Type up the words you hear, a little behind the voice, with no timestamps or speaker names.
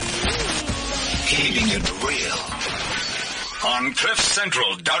Keeping it real on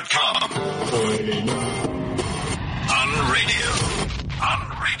CliffCentral.com. On radio.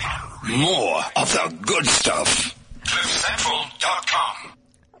 More of the good stuff. CliffCentral.com.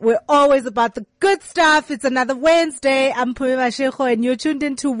 We're always about the good stuff. It's another Wednesday. I'm Phumi Mashego and you're tuned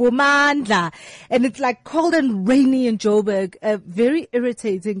into Womandla. And it's like cold and rainy in Joburg. A very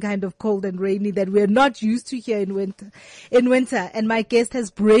irritating kind of cold and rainy that we're not used to here in winter. And my guest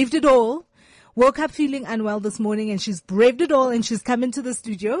has braved it all. Woke up feeling unwell this morning and she's braved it all and she's come into the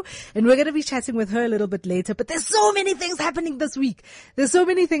studio and we're going to be chatting with her a little bit later. But there's so many things happening this week.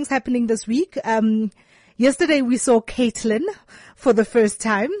 Yesterday we saw Caitlin for the first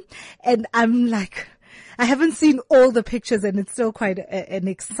time and I'm like, I haven't seen all the pictures and it's still quite an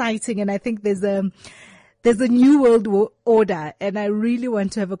exciting, and I think there's a new world order and I really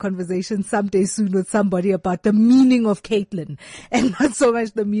want to have a conversation someday soon with somebody about the meaning of Caitlin and not so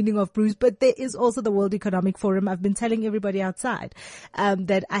much the meaning of Bruce. But there is also the World Economic Forum. I've been telling everybody outside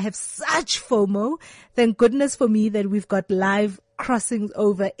that I have such FOMO. Thank goodness for me that we've got live crossings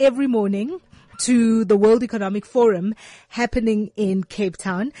over every morning to the World Economic Forum happening in Cape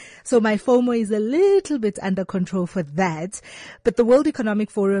Town. So my FOMO is a little bit under control for that. But the World Economic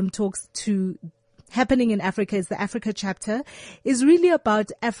Forum happening in Africa, is the Africa chapter, is really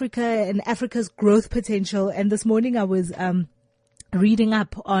about Africa and Africa's growth potential. And this morning I was reading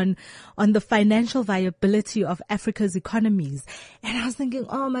up on the financial viability of Africa's economies. And I was thinking,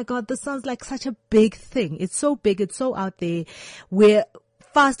 oh my God, this sounds like such a big thing. It's so big, it's so out there, where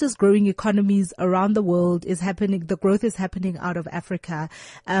fastest growing economies around the world the growth is happening out of Africa,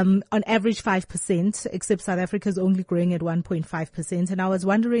 on average 5%, except South Africa is only growing at 1.5%. And I was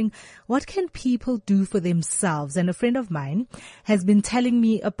wondering, what can people do for themselves? And a friend of mine has been telling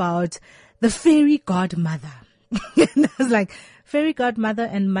me about the fairy godmother. And I was like, fairy godmother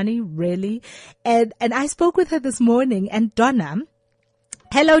and money, really? And I spoke with her this morning, and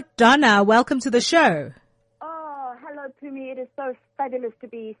hello Donna, welcome to the show. To me, it is so fabulous to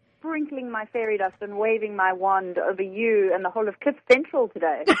be sprinkling my fairy dust and waving my wand over you and the whole of Cliff Central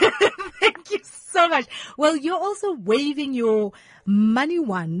today. Thank you so much. Well, you're also waving your money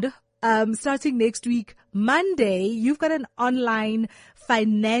wand starting next week, Monday. You've got an online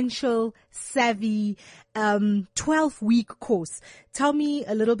financial savvy 12-week course. Tell me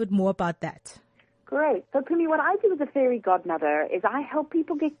a little bit more about that. Great. So, Phumi, what I do as a fairy godmother is I help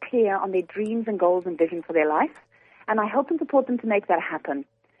people get clear on their dreams and goals and vision for their life. And I help and support them to make that happen.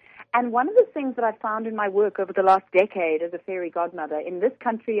 And one of the things that I've found in my work over the last decade as a fairy godmother in this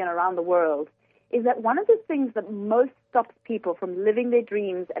country and around the world is that one of the things that most stops people from living their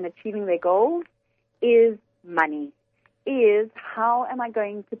dreams and achieving their goals is money, is how am I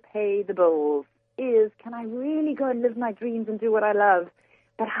going to pay the bills, is can I really go and live my dreams and do what I love,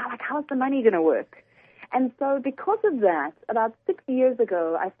 but how's the money going to work? And so because of that, about 6 years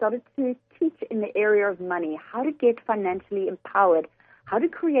ago, I started to teach in the area of money, how to get financially empowered, how to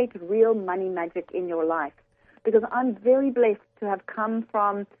create real money magic in your life. Because I'm very blessed to have come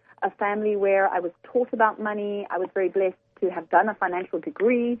from a family where I was taught about money. I was very blessed to have done a financial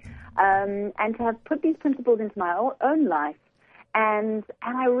degree and to have put these principles into my own life. And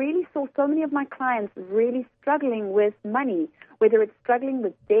I really saw so many of my clients really struggling with money, whether it's struggling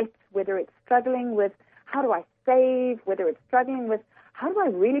with debt, whether it's struggling with how do I save, whether it's struggling with how do I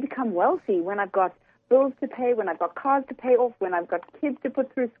really become wealthy when I've got bills to pay, when I've got cars to pay off, when I've got kids to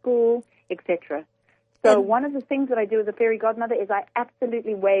put through school, etc. So one of the things that I do as a fairy godmother is I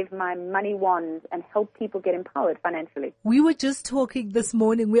absolutely wave my money wand and help people get empowered financially. We were just talking this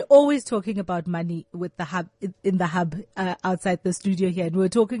morning. We're always talking about money with the hub in the hub outside the studio here. And we're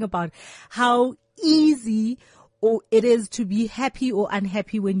talking about how easy or it is to be happy or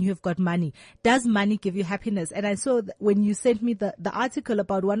unhappy when you have got money. Does money give you happiness? And I saw that when you sent me the article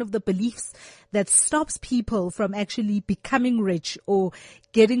about one of the beliefs that stops people from actually becoming rich or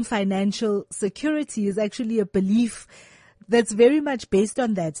getting financial security is actually a belief that's very much based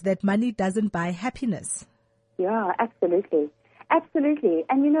on that money doesn't buy happiness. Yeah, absolutely. Absolutely.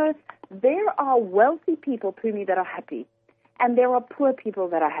 And there are wealthy people, Phumi, that are happy. And there are poor people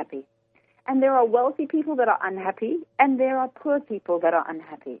that are happy. And there are wealthy people that are unhappy, and there are poor people that are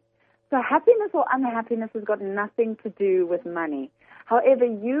unhappy. So happiness or unhappiness has got nothing to do with money. However,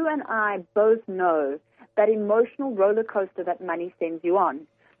 you and I both know that emotional roller coaster that money sends you on.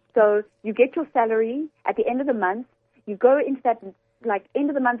 So you get your salary at the end of the month, you go into that end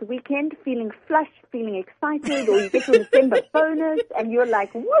of the month weekend feeling flush, feeling excited, or you get your December bonus and you're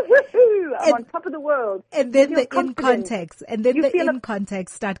like, woohoo, I'm on top of the world. And then the in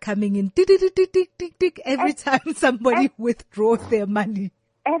context start coming in tick, tick, tick, tick, tick, every time somebody withdraws their money.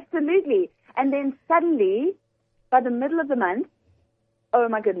 Absolutely. And then suddenly, by the middle of the month, oh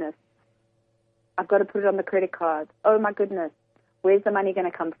my goodness, I've got to put it on the credit card. Oh my goodness, where's the money going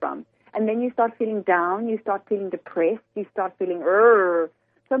to come from? And then you start feeling down, you start feeling depressed, you start feeling,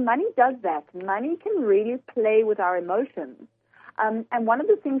 So money does that. Money can really play with our emotions. And one of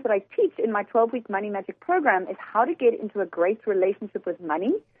the things that I teach in my 12-week Money Magic program is how to get into a great relationship with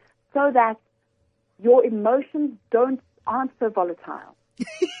money so that your emotions aren't so volatile.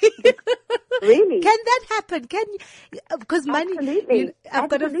 Really? Can that happen? Can you? Because money. Absolutely.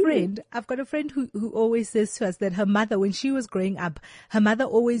 I've got a friend who always says to us that her mother, when she was growing up, her mother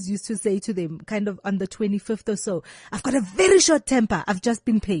always used to say to them, kind of on the 25th or so, "I've got a very short temper. I've just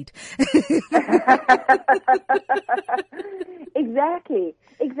been paid." Exactly.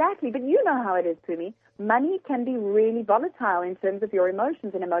 But you know how it is, Pumi. Money can be really volatile in terms of your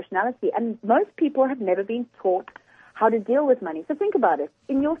emotions and emotionality, and most people have never been taught how to deal with money. So think about it.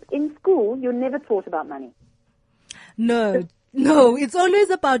 In school, you're never taught about money. No, it's always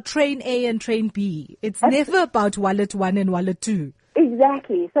about train A and train B. It's never about wallet 1 and wallet 2.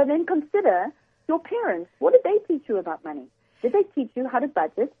 Exactly. So then consider your parents. What did they teach you about money? Did they teach you how to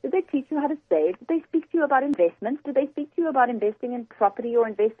budget? Did they teach you how to save? Did they speak to you about investments? Did they speak to you about investing in property or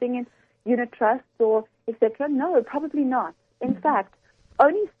investing in unit trusts or etc.? No, probably not. In fact,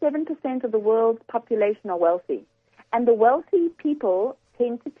 only 7% of the world's population are wealthy. And the wealthy people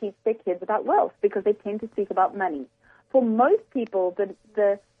tend to teach their kids about wealth because they tend to speak about money. For most people,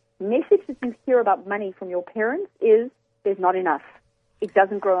 the message that you hear about money from your parents is there's not enough. It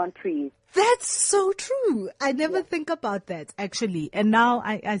doesn't grow on trees. That's so true. I never think about that, actually. And now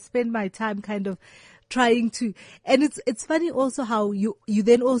I spend my time kind of trying to, and it's funny also how you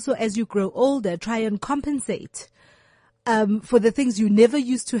then also, as you grow older, try and compensate for the things you never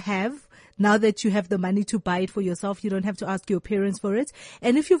used to have. Now that you have the money to buy it for yourself, you don't have to ask your parents for it.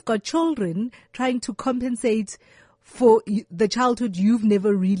 And if you've got children, trying to compensate for the childhood you've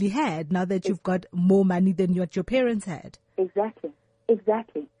never really had, now that you've got more money than what your parents had. Exactly.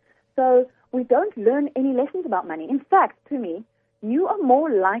 So we don't learn any lessons about money. In fact, to me, you are more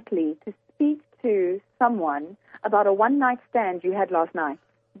likely to speak to someone about a one-night stand you had last night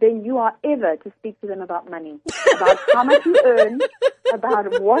than you are ever to speak to them about money, about how much you earn,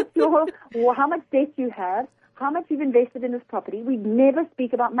 about how much debt you have, how much you've invested in this property. We never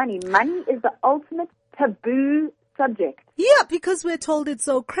speak about money. Money is the ultimate taboo subject. Yeah, because we're told it's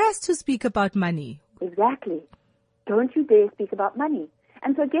so crass to speak about money. Exactly. Don't you dare speak about money.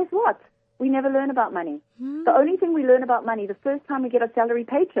 And so guess what? We never learn about money. The only thing we learn about money, the first time we get a salary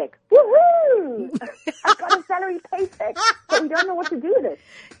paycheck. Woohoo! I got a salary paycheck, but we don't know what to do with it.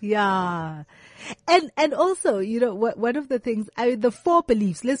 Yeah. And also, you know, one of the things, the 4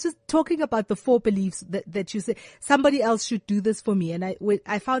 beliefs, let's just talking about the 4 beliefs that you say, somebody else should do this for me. And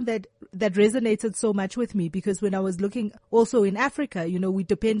I found that resonated so much with me because when I was looking also in Africa, you know, we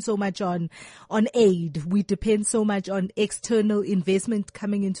depend so much on aid. We depend so much on external investment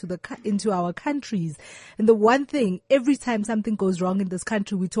coming into our countries. And the one thing, every time something goes wrong in this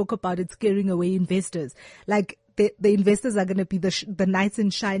country, we talk about it scaring away investors. Like, the investors are going to be the knights in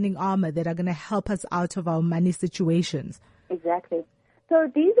shining armor that are going to help us out of our money situations. Exactly.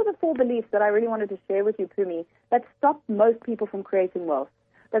 So these are the 4 beliefs that I really wanted to share with you, Pumi, that stop most people from creating wealth,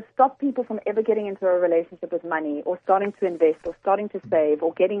 that stop people from ever getting into a relationship with money or starting to invest or starting to save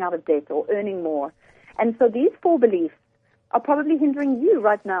or getting out of debt or earning more. And so these 4 beliefs are probably hindering you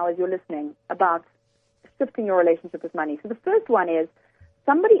right now as you're listening about shifting your relationship with money. So the first one is,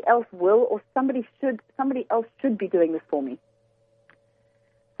 somebody else will or somebody else should be doing this for me.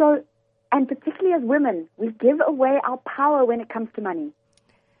 So, and particularly as women, we give away our power when it comes to money.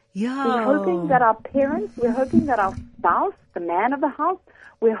 Yeah. We're hoping that our parents, we're hoping that our spouse, the man of the house,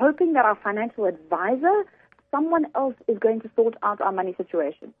 we're hoping that our financial advisor, someone else is going to sort out our money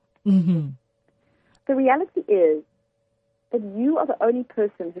situation. Mm-hmm. The reality is that you are the only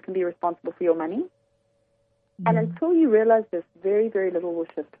person who can be responsible for your money. And until you realize this, very, very little will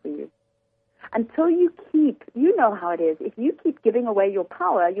shift for you. Until you know how it is. If you keep giving away your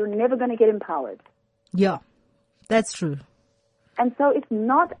power, you're never going to get empowered. Yeah, that's true. And so it's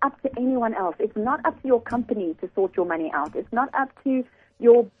not up to anyone else. It's not up to your company to sort your money out. It's not up to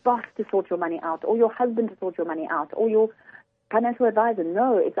your boss to sort your money out or your husband to sort your money out or your financial advisor.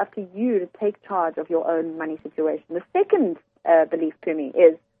 No, it's up to you to take charge of your own money situation. The second belief to me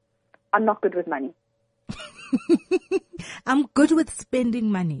is, I'm not good with money. I'm good with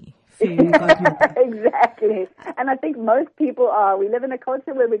spending money. Exactly. And I think most people are. We live in a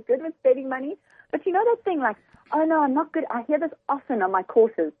culture where we're good with spending money. But you know that thing like, oh, no, I'm not good. I hear this often on my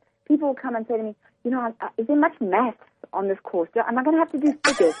courses. People will come and say to me, you know, is there much maths on this course? Am I going to have to do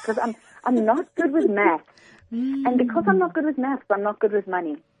figures? Because I'm not good with math. And because I'm not good with maths, I'm not good with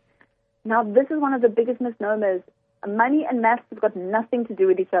money. Now, this is one of the biggest misnomers. Money and maths have got nothing to do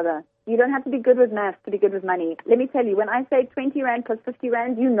with each other. You don't have to be good with maths to be good with money. Let me tell you, when I say 20 Rand plus 50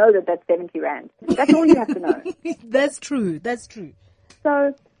 Rand, you know that that's 70 Rand. That's all you have to know. That's true. That's true.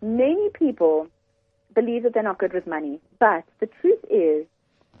 So many people believe that they're not good with money. But the truth is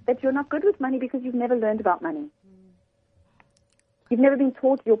that you're not good with money because you've never learned about money. You've never been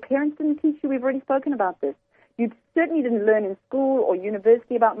taught. Your parents didn't teach you. We've already spoken about this. You certainly didn't learn in school or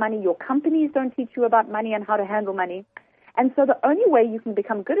university about money. Your companies don't teach you about money and how to handle money. And so the only way you can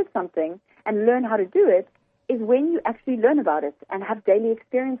become good at something and learn how to do it is when you actually learn about it and have daily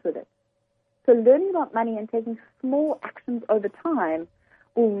experience with it. So learning about money and taking small actions over time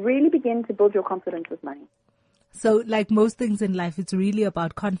will really begin to build your confidence with money. So like most things in life, it's really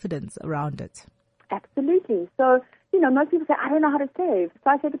about confidence around it. Absolutely. So, most people say, I don't know how to save. So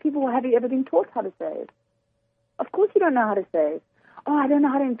I say to people, well, have you ever been taught how to save? Of course you don't know how to save. Oh, I don't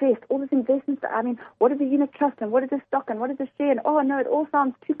know how to invest. All this investment, what is a unit trust and what is a stock and what is a share? And oh, no, it all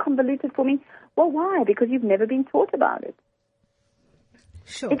sounds too convoluted for me. Well, why? Because you've never been taught about it.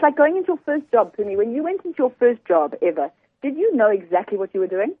 Sure. It's like going into your first job, Pumi. When you went into your first job ever, did you know exactly what you were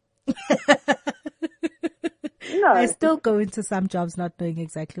doing? No. I still go into some jobs not knowing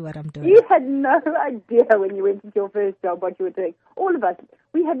exactly what I'm doing. You had no idea when you went into your first job what you were doing. All of us,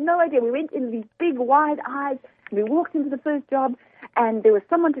 we had no idea. We went in these big, wide eyes, and we walked into the first job, and there was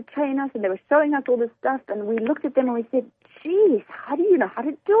someone to train us, and they were showing us all this stuff, and we looked at them and we said, geez, how do you know how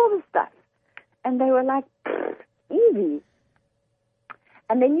to do all this stuff? And they were like, easy.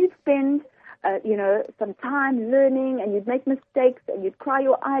 And then you'd spend some time learning, and you'd make mistakes, and you'd cry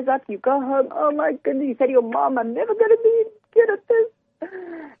your eyes out. You go home, oh my goodness, you say to your mom, I'm never going to be good at this.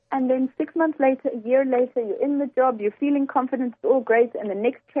 And then 6 months later, a year later, you're in the job, you're feeling confident, it's all great, and the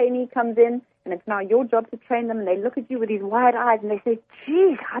next trainee comes in, and it's now your job to train them, and they look at you with these wide eyes, and they say,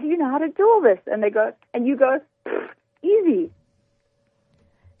 geez, how do you know how to do all this? And you go, easy.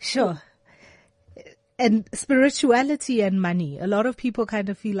 Sure. And spirituality and money. A lot of people kind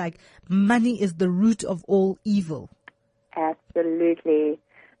of feel like money is the root of all evil. Absolutely.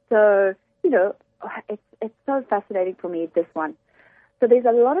 So, it's so fascinating for me, this one. So there's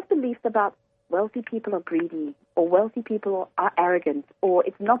a lot of beliefs about wealthy people are greedy, or wealthy people are arrogant, or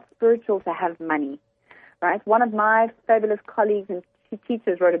it's not spiritual to have money, right? One of my fabulous colleagues and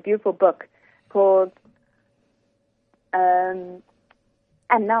teachers wrote a beautiful book called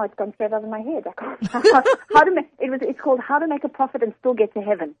and now it's gone straight out of my head. It's called How to Make a Profit and Still Get to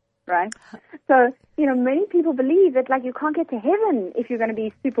Heaven, right? So, many people believe that, you can't get to heaven if you're going to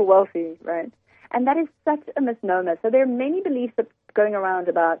be super wealthy, right? And that is such a misnomer. So there are many beliefs that going around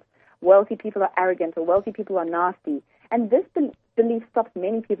about wealthy people are arrogant or wealthy people are nasty. And this belief stops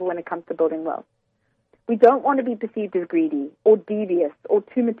many people when it comes to building wealth. We don't want to be perceived as greedy or devious or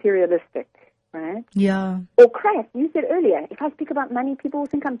too materialistic. Right? Yeah. Or crass. You said earlier, if I speak about money, people will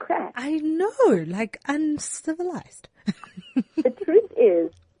think I'm crass. I know, uncivilized. The truth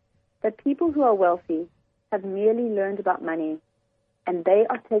is that people who are wealthy have merely learned about money, and they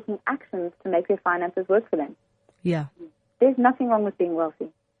are taking actions to make their finances work for them. Yeah. There's nothing wrong with being wealthy.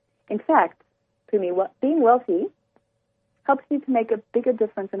 In fact, to me, being wealthy helps you to make a bigger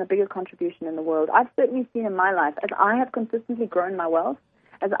difference and a bigger contribution in the world. I've certainly seen in my life, as I have consistently grown my wealth,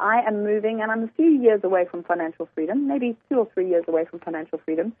 as I am moving, and I'm a few years away from financial freedom, maybe 2 or 3 years away from financial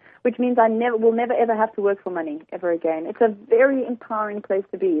freedom, which means I will never ever have to work for money ever again. It's a very empowering place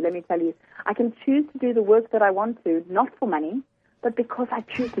to be, let me tell you. I can choose to do the work that I want to, not for money, but because I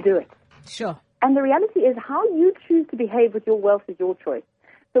choose to do it. Sure. And the reality is how you choose to behave with your wealth is your choice.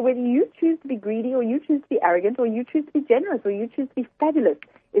 So whether you choose to be greedy or you choose to be arrogant or you choose to be generous or you choose to be fabulous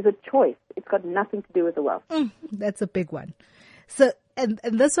is a choice. It's got nothing to do with the wealth. That's a big one. So, and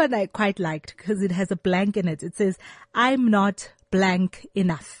this one I quite liked because it has a blank in it. It says, I'm not blank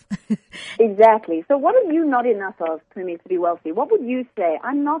enough. Exactly. So what are you not enough of, Pumi, to be wealthy? What would you say?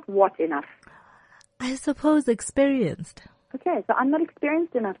 I'm not what enough? I suppose experienced. Okay, so I'm not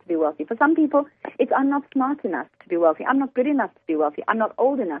experienced enough to be wealthy. For some people, it's I'm not smart enough to be wealthy. I'm not good enough to be wealthy. I'm not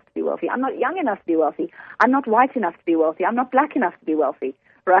old enough to be wealthy. I'm not young enough to be wealthy. I'm not white enough to be wealthy. I'm not black enough to be wealthy,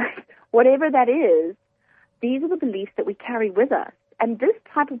 right? Whatever that is, these are the beliefs that we carry with us. And this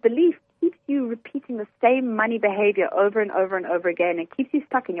type of belief keeps you repeating the same money behavior over and over and over again and keeps you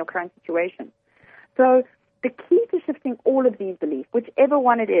stuck in your current situation. So the key to shifting all of these beliefs, whichever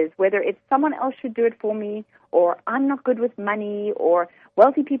one it is, whether it's someone else should do it for me, or I'm not good with money, or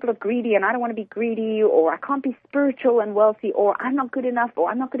wealthy people are greedy and I don't want to be greedy, or I can't be spiritual and wealthy, or I'm not good enough, or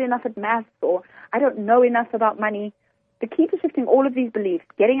I'm not good enough at maths, or I don't know enough about money, The key to shifting all of these beliefs,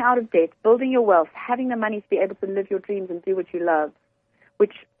 getting out of debt, building your wealth, having the money to be able to live your dreams and do what you love,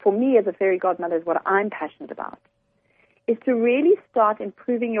 which for me as a fairy godmother is what I'm passionate about, is to really start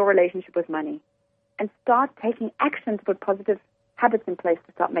improving your relationship with money and start taking action to put positive habits in place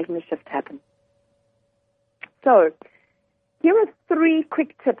to start making the shift happen. So, here are 3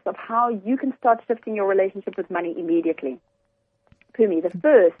 quick tips of how you can start shifting your relationship with money immediately. Pumi, the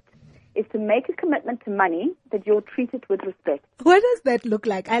first is to make a commitment to money that you'll treat it with respect. What does that look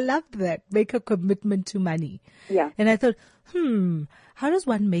like? I loved that. Make a commitment to money. Yeah. And I thought, how does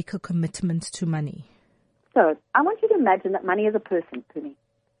one make a commitment to money? So, I want you to imagine that money is a person, Pumi.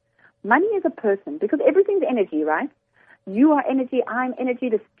 Money is a person because everything's energy, right? You are energy, I'm energy,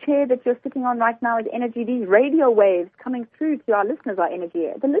 this chair that you're sitting on right now is energy, these radio waves coming through to our listeners are energy,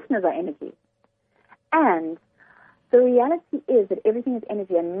 the listeners are energy. And the reality is that everything is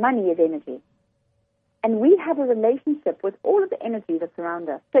energy and money is energy. And we have a relationship with all of the energy that's around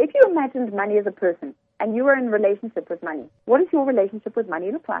us. So if you imagined money as a person and you were in a relationship with money, what does your relationship with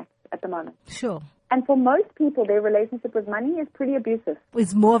money look like at the moment? Sure. And for most people, their relationship with money is pretty abusive.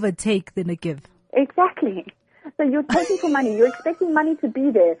 It's more of a take than a give. Exactly. So you're taking for money. You're expecting money to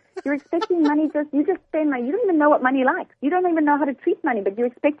be there. You're expecting money you just spend money. You don't even know what money likes. You don't even know how to treat money, but you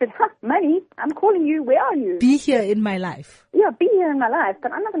expect it. Money, I'm calling you. Where are you? Be here in my life. Yeah, be here in my life,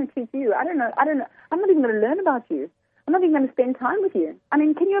 but I'm not going to treat you. I don't know. I'm not even going to learn about you. I'm not even going to spend time with you. I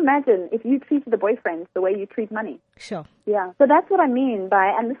mean, can you imagine if you treated the boyfriends the way you treat money? Sure. Yeah. So that's what I mean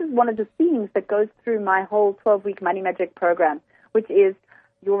by, and this is one of the themes that goes through my whole 12-week Money Magic program, which is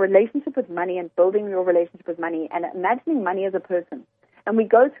your relationship with money and building your relationship with money and imagining money as a person. And we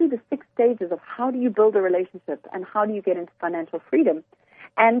go through the 6 stages of how do you build a relationship and how do you get into financial freedom.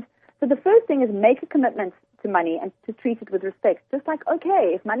 And so the first thing is make a commitment to money and to treat it with respect. Just like,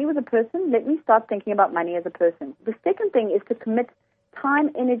 okay, if money was a person, let me start thinking about money as a person. The second thing is to commit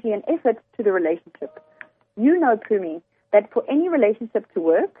time, energy, and effort to the relationship. You know, Pumi, that for any relationship to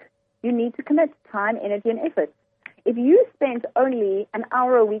work, you need to commit time, energy, and effort. If you spent only an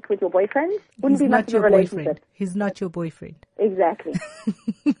hour a week with your boyfriend, wouldn't be much of a relationship. He's not your boyfriend. Exactly.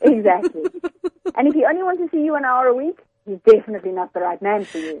 Exactly. And if he only wants to see you an hour a week, he's definitely not the right man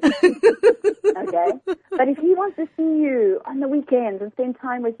for you. Okay? But if he wants to see you on the weekends and spend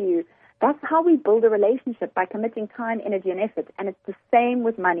time with you, that's how we build a relationship, by committing time, energy, and effort. And it's the same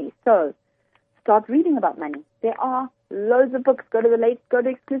with money. So start reading about money. There are loads of books. Go to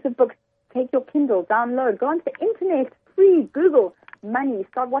exclusive books. Take your Kindle, download, go onto the internet, free, Google money.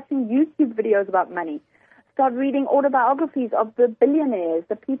 Start watching YouTube videos about money. Start reading autobiographies of the billionaires,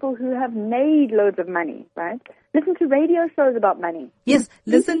 the people who have made loads of money, right? Listen to radio shows about money. Yes,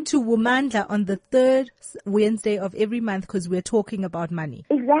 listen to Womandla on the 3rd Wednesday of every month because we're talking about money.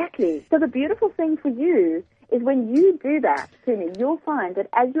 Exactly. So the beautiful thing for you is when you do that, Pumi, you'll find that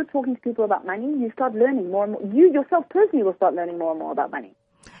as you're talking to people about money, you start learning more and more. You yourself personally will start learning more and more about money.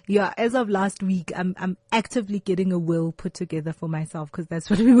 Yeah, as of last week, I'm actively getting a will put together for myself because that's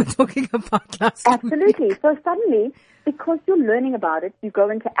what we were talking about last week. Absolutely. So suddenly, because you're learning about it, you go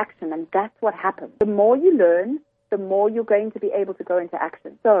into action, and that's what happens. The more you learn, the more you're going to be able to go into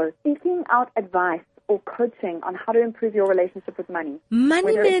action. So seeking out advice or coaching on how to improve your relationship with money.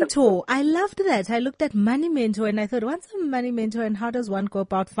 Money Mentor. I loved that. I looked at Money Mentor and I thought, what's a Money Mentor and how does one go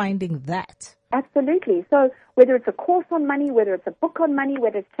about finding that? Absolutely. So whether it's a course on money, whether it's a book on money,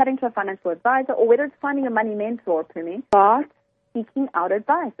 whether it's chatting to a financial advisor, or whether it's finding a money mentor, Pumi, start seeking out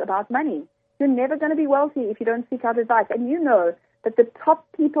advice about money. You're never going to be wealthy if you don't seek out advice. And you know that the top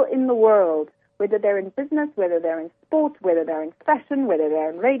people in the world, whether they're in business, whether they're in sport, whether they're in fashion, whether they're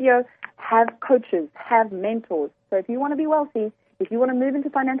in radio, have coaches, have mentors. So if you want to be wealthy, if you want to move into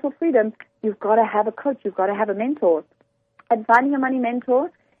financial freedom, you've got to have a coach, you've got to have a mentor. And finding a money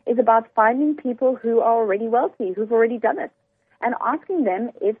mentor is about finding people who are already wealthy, who've already done it, and asking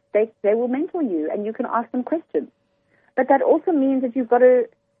them if they will mentor you, and you can ask them questions. But that also means that you've got to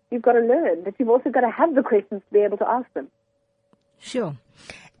learn, that you've also got to have the questions to be able to ask them. Sure.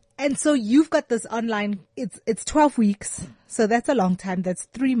 And so you've got this online, it's 12 weeks, so that's a long time. That's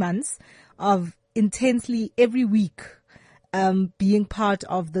 3 months of intensely every week being part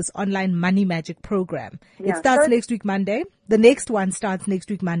of this online Money Magic program. Yeah. It starts next week, Monday. The next one starts next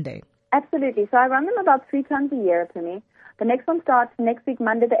week, Monday. Absolutely. So I run them about 3 times a year, Pumi. The next one starts next week,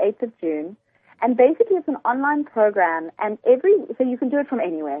 Monday, the 8th of June. And basically it's an online program, and so you can do it from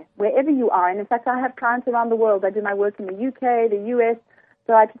anywhere, wherever you are. And in fact, I have clients around the world. I do my work in the UK, the US,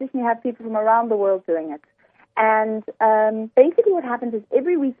 so I traditionally have people from around the world doing it. And basically what happens is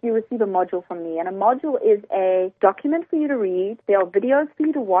every week you receive a module from me, and a module is a document for you to read. There are videos for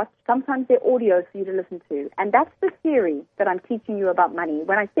you to watch. Sometimes there are audios for you to listen to. And that's the theory that I'm teaching you about money.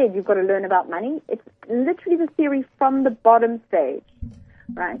 When I said you've got to learn about money, it's literally the theory from the bottom stage,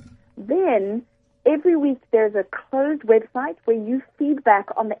 right? Then every week there's a closed website where you feedback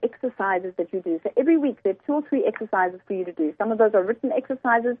on the exercises that you do. So every week there are 2 or 3 exercises for you to do. Some of those are written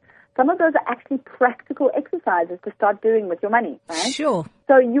exercises. Some of those are actually practical exercises to start doing with your money, right? Sure.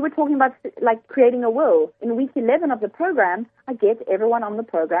 So you were talking about like creating a will. In week 11 of the program, I get everyone on the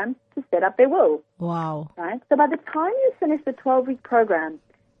program to set up their will. Wow. Right? So by the time you finish the 12-week program,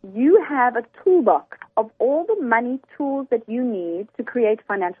 you have a toolbox of all the money tools that you need to create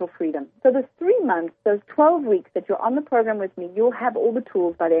financial freedom. So the 3 months, those 12 weeks that you're on the program with me, you'll have all the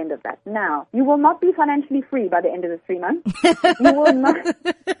tools by the end of that. Now, you will not be financially free by the end of the 3 months. You will not.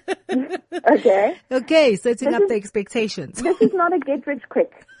 Okay. Okay, setting up the expectations. This is not a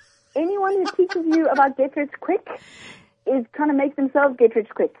get-rich-quick. Anyone who teaches you about get-rich-quick is trying to make themselves get rich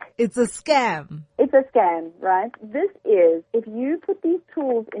quick. It's a scam. It's a scam, right? This is, if you put these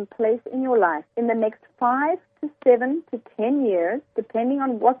tools in place in your life in the next 5 to 7 to 10 years, depending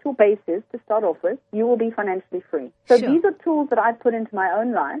on what your base is to start off with, you will be financially free. So Sure. These are tools that I've put into my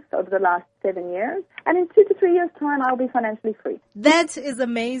own life over the last 7 years, and in 2 to 3 years' time, I'll be financially free. That is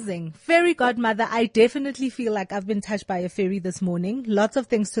amazing. Fairy godmother, I definitely feel like I've been touched by a fairy this morning. Lots of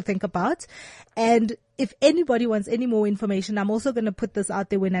things to think about. And if anybody wants any more information, I'm also going to put this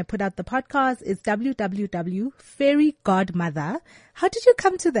out there when I put out the podcast. It's www.fairygodmother. How did you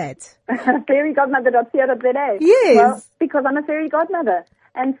come to that? Fairygodmother.co.za. Yes. Well, because I'm a fairy godmother.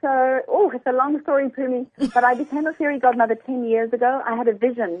 And so, it's a long story, Pumi, but I became a fairy godmother 10 years ago. I had a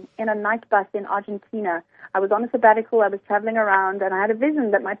vision in a night bus in Argentina. I was on a sabbatical, I was traveling around, and I had a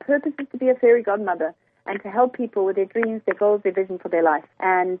vision that my purpose is to be a fairy godmother and to help people with their dreams, their goals, their vision for their life.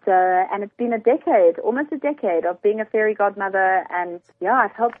 And it's been a decade, almost a decade of being a fairy godmother, and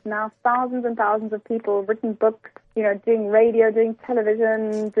I've helped now thousands and thousands of people, written books, doing radio, doing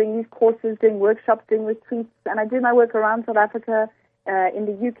television, doing these courses, doing workshops, doing retreats, and I do my work around South Africa, in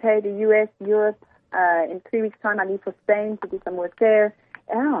the UK, the US, Europe. In 3 weeks' time, I leave for Spain to do some work there.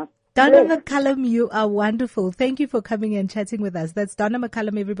 Donna McCallum, you are wonderful. Thank you for coming and chatting with us. That's Donna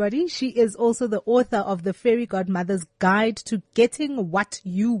McCallum, everybody. She is also the author of the Fairy Godmother's Guide to Getting What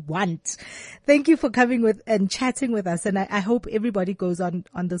You Want. Thank you for coming with and chatting with us. And I hope everybody goes on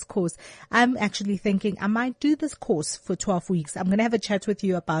this course. I'm actually thinking I might do this course for 12 weeks. I'm going to have a chat with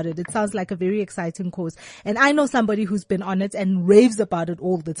you about it. It sounds like a very exciting course. And I know somebody who's been on it and raves about it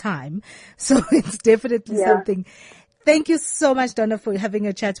all the time. So it's definitely something. Thank you so much, Donna, for having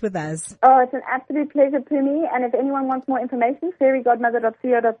a chat with us. Oh, it's an absolute pleasure, Pumi. And if anyone wants more information,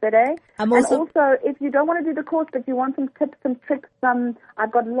 fairygodmother.co.za. And also, if you don't want to do the course, but you want some tips and tricks,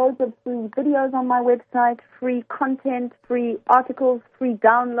 I've got loads of free videos on my website, free content, free articles, free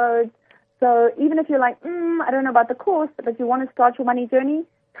downloads. So even if you're like, I don't know about the course, but you want to start your money journey,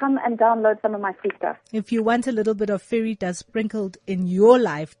 come and download some of my free stuff. If you want a little bit of fairy dust sprinkled in your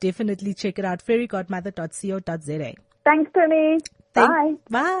life, definitely check it out, fairygodmother.co.za. Thanks, Pumi. Bye.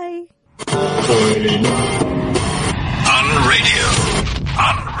 Bye. On radio.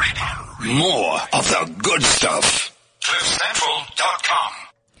 More of the good stuff. CliffCentral.com.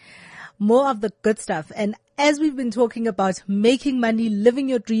 More of the good stuff. And as we've been talking about making money, living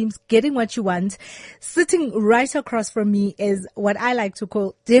your dreams, getting what you want, sitting right across from me is what I like to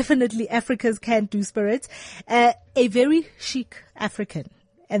call definitely Africa's can-do spirit, a very chic African.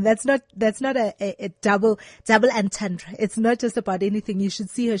 And that's not a double entendre. It's not just about anything. You should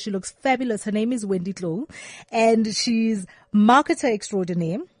see her. She looks fabulous. Her name is Wendy Tlo, and she's marketer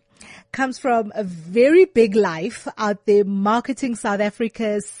extraordinaire. Comes from a very big life out there, marketing South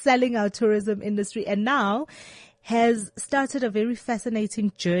Africa, selling our tourism industry, and now has started a very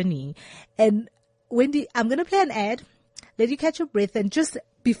fascinating journey. And Wendy, I'm going to play an ad. Let you catch your breath. And just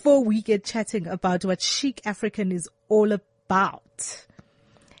before we get chatting about what Chic African is all about,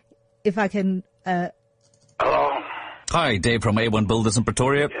 if I can, Hello? Hi, Dave from A1 Builders in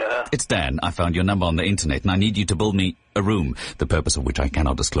Pretoria. Yeah? It's Dan. I found your number on the internet and I need you to build me a room, the purpose of which I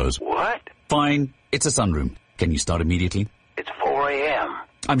cannot disclose. What? Fine. It's a sunroom. Can you start immediately? It's 4 a.m.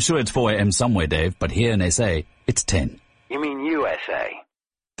 I'm sure it's 4 a.m. somewhere, Dave, but here in SA, it's 10. You mean USA?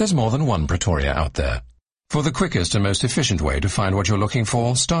 There's more than one Pretoria out there. For the quickest and most efficient way to find what you're looking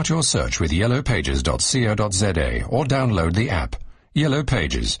for, start your search with yellowpages.co.za or download the app, Yellow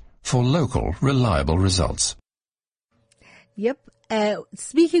Pages, for local, reliable results. Yep.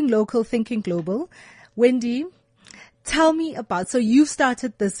 Speaking local, thinking global. Wendy, tell me about, so you've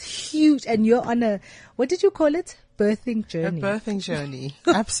started this huge, and you're on a, what did you call it? Birthing journey. A birthing journey.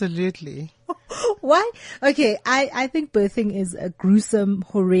 Absolutely. Why? Okay, I think birthing is a gruesome,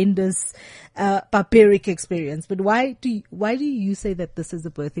 horrendous, barbaric experience. But why do you say that this is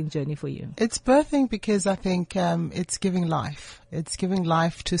a birthing journey for you? It's birthing because I think it's giving life. It's giving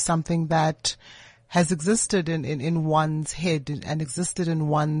life to something that has existed in one's head and existed in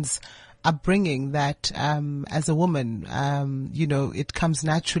one's upbringing, that as a woman, it comes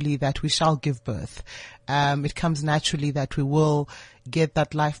naturally that we shall give birth. It comes naturally that we will get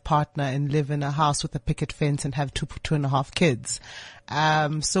that life partner and live in a house with a picket fence and have 2.5 kids.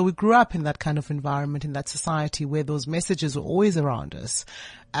 So we grew up in that kind of environment, in that society where those messages were always around us.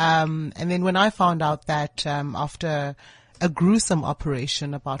 And then when I found out that after a gruesome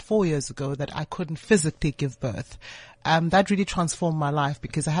operation about 4 years ago that I couldn't physically give birth, that really transformed my life,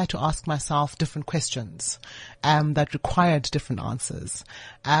 because I had to ask myself different questions that required different answers.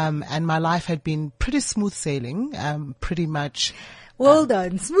 And my life had been pretty smooth sailing, pretty much. Hold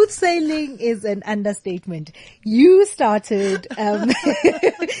on. Smooth sailing is an understatement. You started, in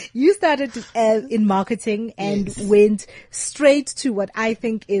marketing and Yes. went straight to what I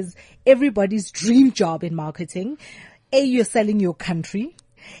think is everybody's dream job in marketing. A, you're selling your country,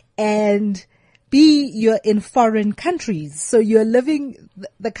 and B, you're in foreign countries. So you're living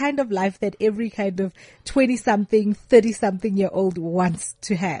the kind of life that every kind of 20-something, 30-something-year-old wants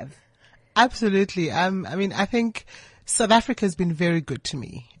to have. Absolutely. I think South Africa has been very good to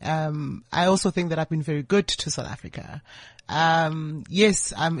me. I also think that I've been very good to South Africa.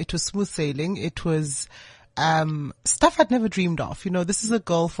 Yes, it was smooth sailing. It was stuff I'd never dreamed of. This is a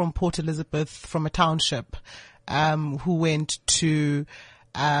girl from Port Elizabeth, from a township, who went to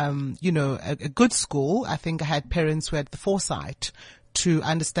a good school. I think I had parents who had the foresight to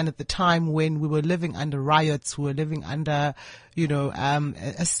understand at the time when we were living under riots, we were living under,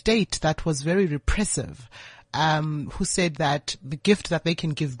 a state that was very repressive, who said that the gift that they can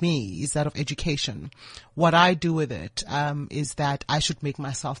give me is that of education. What I do with it, is that I should make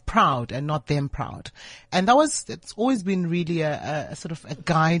myself proud and not them proud. And it's always been really a sort of a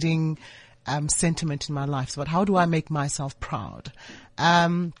guiding sentiment in my life. So, how do I make myself proud?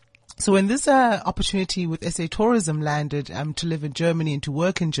 So when this opportunity with SA Tourism landed, to live in Germany and to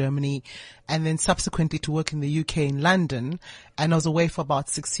work in Germany, and then subsequently to work in the UK in London, and I was away for about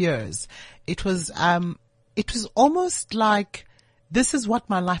 6 years, it was almost like, this is what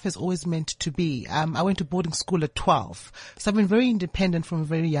my life has always meant to be. I went to boarding school at 12. So I've been very independent from a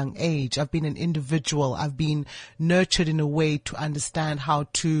very young age. I've been an individual. I've been nurtured in a way to understand how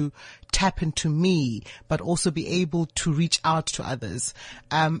to tap into me, but also be able to reach out to others.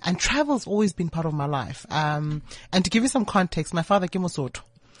 And travel's always been part of my life. And to give you some context, my father came Lesotho.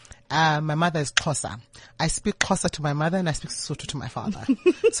 My mother is Xhosa. I speak Xhosa to my mother and I speak Sotho to my father.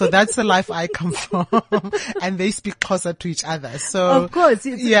 So that's the life I come from. And they speak Xhosa to each other. So Of course.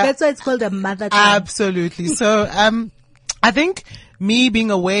 That's why it's called a mother tongue. Absolutely. So, I think me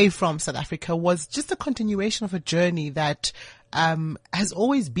being away from South Africa was just a continuation of a journey that has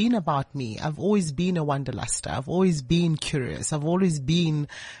always been about me. I've always been a wanderluster. I've always been curious. I've always been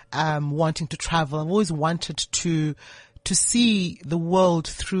wanting to travel. I've always wanted to see the world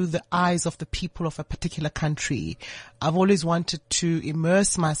through the eyes of the people of a particular country. I've always wanted to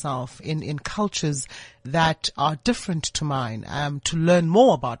immerse myself in cultures that are different to mine, to learn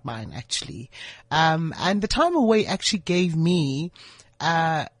more about mine actually. And the time away actually gave me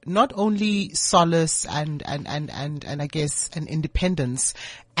not only solace and I guess an independence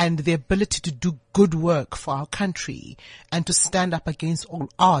and the ability to do good work for our country and to stand up against all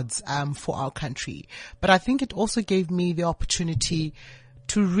odds for our country, but I think it also gave me the opportunity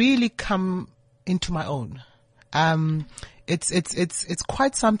to really come into my own. It's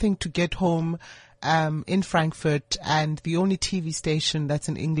quite something to get home in Frankfurt, and the only TV station that's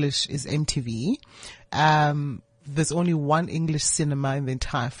in English is MTV. There's only one English cinema in the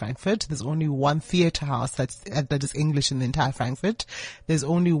entire Frankfurt. There's only one theater house that is English in the entire Frankfurt. There's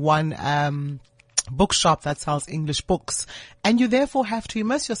only one bookshop that sells English books. And you therefore have to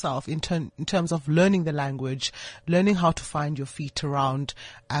immerse yourself in terms of learning the language, learning how to find your feet around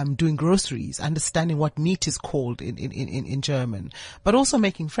doing groceries, understanding what meat is called in German, but also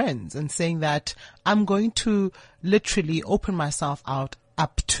making friends and saying that I'm going to literally open myself up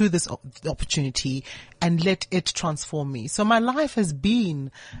to this opportunity and let it transform me. So my life has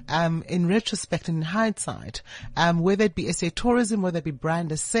been, in retrospect and in hindsight, whether it be SA Tourism, whether it be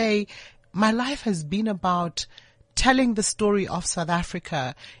Brand SA, my life has been about telling the story of South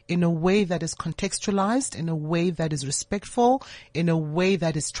Africa in a way that is contextualized, in a way that is respectful, in a way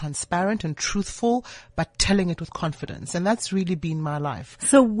that is transparent and truthful, but telling it with confidence. And that's really been my life.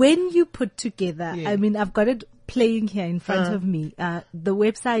 So when you put together, Yeah. I mean, I've got it playing here in front of me. The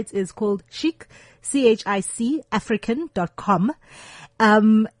website is called Chic, CHIC, African.com.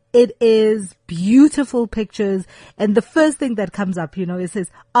 It is beautiful pictures. And the first thing that comes up, it says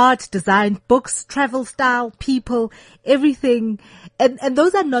art, design, books, travel style, people, everything. And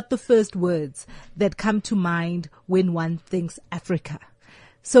those are not the first words that come to mind when one thinks Africa.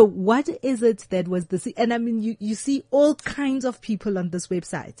 So what is it that was this? And I mean, you see all kinds of people on this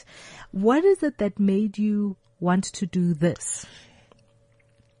website. What is it that made you want to do this?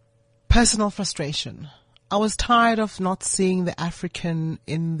 Personal frustration. I was tired of not seeing the African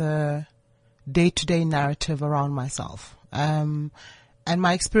in the day-to-day narrative around myself. And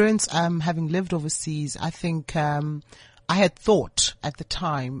my experience, having lived overseas, I think, I had thought at the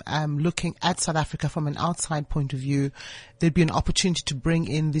time, looking at South Africa from an outside point of view, there'd be an opportunity to bring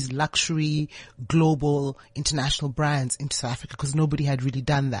in these luxury, global, international brands into South Africa because nobody had really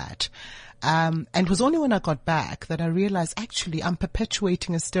done that. And it was only when I got back that I realized actually I'm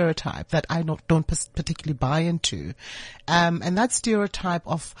perpetuating a stereotype that I don't particularly buy into. And that stereotype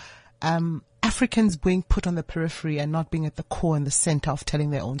of, Africans being put on the periphery and not being at the core and the center of telling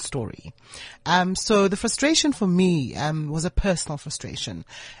their own story. So the frustration for me, was a personal frustration.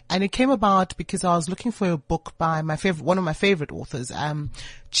 And it came about because I was looking for a book by one of my favorite authors,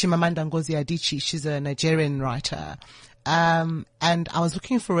 Chimamanda Ngozi Adichie. She's a Nigerian writer. And I was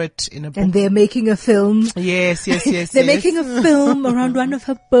looking for it in a book. And they're making a film. Yes. They're making a film around one of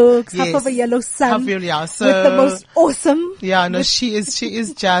her books, Yes. Half of a Yellow Sun, So, with the most awesome. Yeah, no, she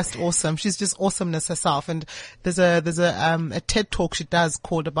is just awesome. She's just awesomeness herself. And there's a TED talk she does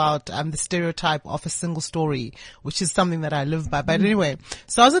called about, the stereotype of a single story, which is something that I live by. But anyway,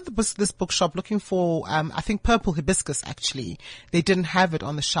 so I was at this bookshop looking for, I think Purple Hibiscus actually. They didn't have it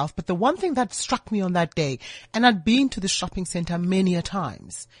on the shelf. But the one thing that struck me on that day, and I'd been to the shopping center many a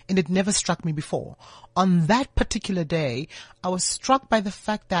times, and it never struck me before. On that particular day, I was struck by the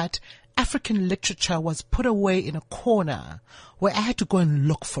fact that African literature was put away in a corner where I had to go and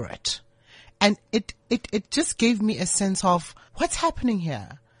look for it. And it just gave me a sense of what's happening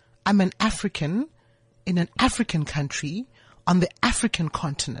here. I'm an African in an African country on the African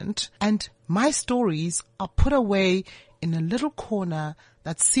continent, and my stories are put away in a little corner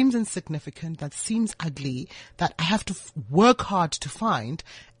that seems insignificant, that seems ugly, that I have to work hard to find.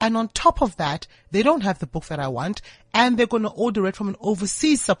 And on top of that, they don't have the book that I want, and they're going to order it from an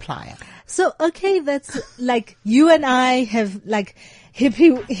overseas supplier. So, okay, that's like you and I have like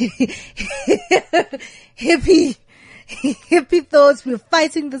hippie thoughts. We're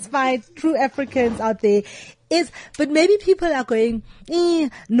fighting this fight. True Africans out there. But maybe people are going,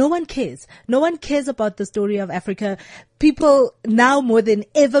 no one cares. No one cares about the story of Africa. People now more than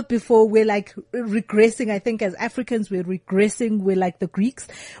ever before, we're like regressing. I think as Africans, we're regressing. We're like the Greeks.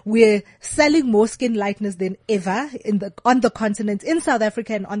 We're selling more skin lightness than ever on the continent, in South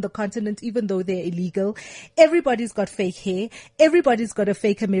Africa and on the continent, even though they're illegal. Everybody's got fake hair. Everybody's got a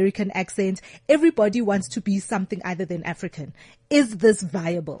fake American accent. Everybody wants to be something other than African. Is this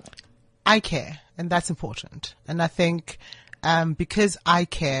viable? I care, and that's important. And I think, because I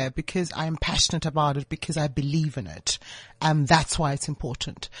care, because I'm passionate about it, because I believe in it, that's why it's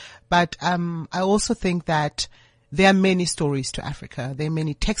important. But, I also think that there are many stories to Africa. There are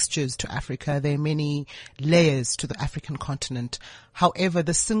many textures to Africa. There are many layers to the African continent. However,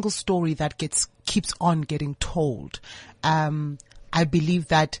 the single story that keeps on getting told, I believe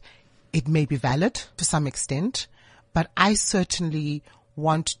that it may be valid to some extent, but I certainly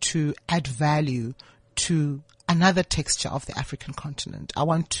want to add value to another texture of the African continent. I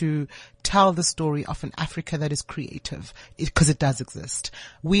want to tell the story of an Africa that is creative, because it does exist.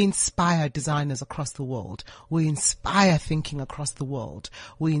 We inspire designers across the world. We inspire thinking across the world.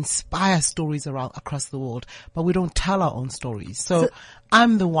 We inspire stories across the world, but we don't tell our own stories. So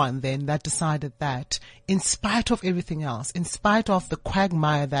I'm the one then that decided that in spite of everything else, in spite of the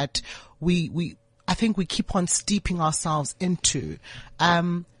quagmire that I think we keep on steeping ourselves into,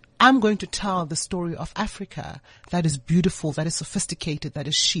 I'm going to tell the story of Africa that is beautiful, that is sophisticated, that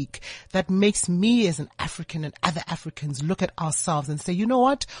is chic, that makes me as an African and other Africans look at ourselves and say, you know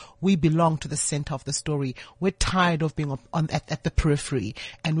what? We belong to the center of the story. We're tired of being at the periphery,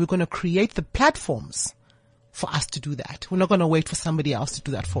 and we're going to create the platforms for us to do that. We're not going to wait for somebody else to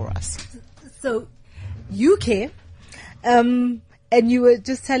do that for us. So you care, and you were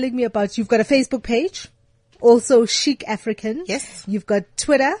just telling me about, you've got a Facebook page. also Chic African. Yes. You've got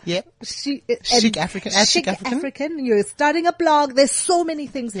Twitter. Yep. Chic African. Chic African. You're starting a blog. There's so many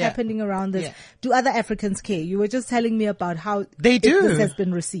things happening around this. Yeah. Do other Africans care? You were just telling me about how They do. this has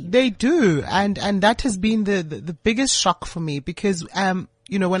been received. They do. And that has been the biggest shock for me because,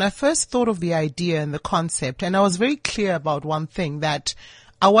 you know, when I first thought of the idea and the concept, and I was very clear about one thing, that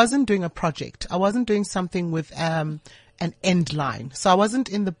I wasn't doing a project. I wasn't doing something with, an end line. So I wasn't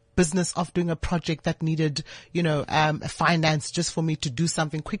in the business of doing a project that needed, you know, finance just for me to do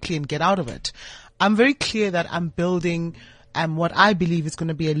something quickly and get out of it. I'm very clear that I'm building what I believe is going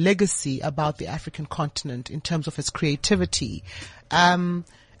to be a legacy about the African continent in terms of its creativity. But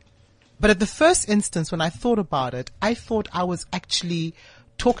at the first instance, when I thought about it, I thought I was actually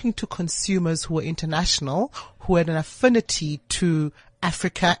talking to consumers who were international, who had an affinity to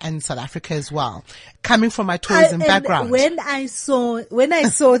Africa and South Africa as well, coming from my tourism background. When I saw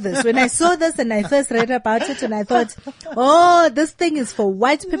this and I first read about it and I thought, oh, this thing is for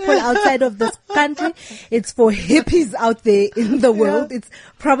white people outside of this country. It's for hippies out there in the world. It's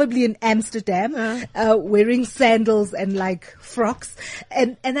probably in Amsterdam, wearing sandals and like frocks.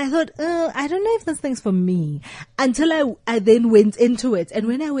 And I thought, I don't know if this thing's for me, until I then went into it. And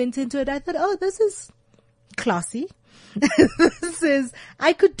when I went into it, I thought, oh, this is classy. This is,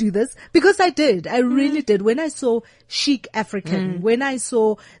 I could do this because I did. I really did. When I saw Chic African, when I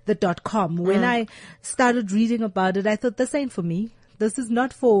saw the .com, when I started reading about it, I thought, this ain't for me. This is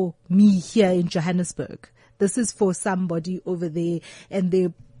not for me here in Johannesburg. This is for somebody over there, and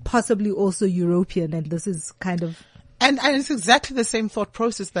they're possibly also European, and this is kind of... And it's exactly the same thought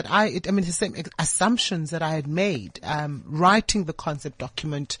process that the same assumptions that I had made, writing the concept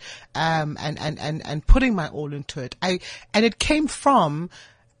document, and putting my all into it. And it came from,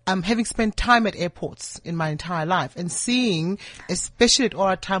 having spent time at airports in my entire life and seeing, especially at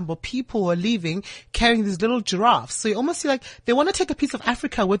OR Tambo, people who are leaving carrying these little giraffes. So you almost see like they want to take a piece of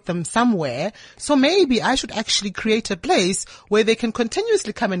Africa with them somewhere. So maybe I should actually create a place where they can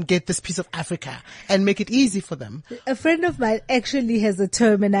continuously come and get this piece of Africa and make it easy for them. A friend of mine actually has a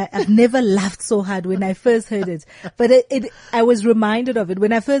term, and I've never laughed so hard when I first heard it. But I was reminded of it.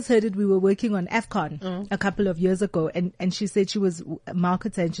 When I first heard it, we were working on AFCON a couple of years ago, and she said she was a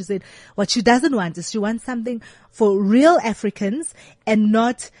marketer, and she said what she doesn't want is she wants something for real Africans and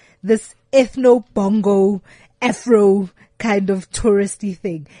not this ethno-bongo, Afro kind of touristy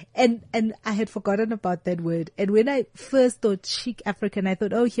thing. And I had forgotten about that word. And when I first thought Chic African, I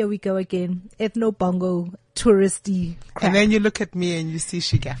thought, oh, here we go again. Ethno-bongo, touristy crap. And then you look at me and you see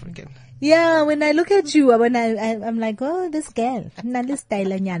Chic African. Yeah, when I look at you, I'm like, oh, this girl,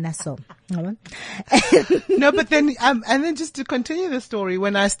 so. No, but then, and then just to continue the story,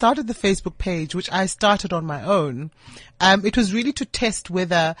 when I started the Facebook page, which I started on my own, it was really to test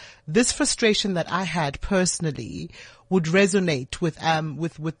whether this frustration that I had personally would resonate with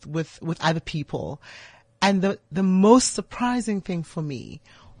other people. And the most surprising thing for me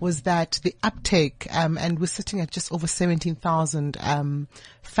was that the uptake, and we're sitting at just over 17,000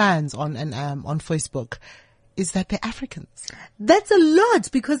 fans on Facebook, is that they're Africans. That's a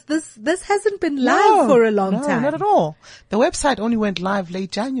lot, because this hasn't been live for a long time. No, not at all. The website only went live late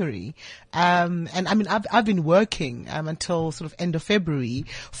January. And I mean, I've been working, until sort of end of February,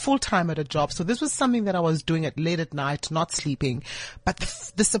 full time at a job. So this was something that I was doing late at night, not sleeping. But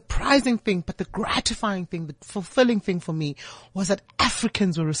the surprising thing, but the gratifying thing, the fulfilling thing for me was that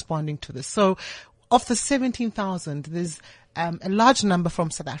Africans were responding to this. So of the 17,000, there's a large number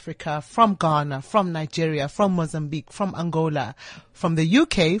from South Africa, from Ghana, from Nigeria, from Mozambique, from Angola, from the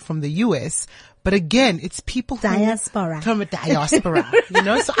UK, from the US. But again, it's people from a diaspora, you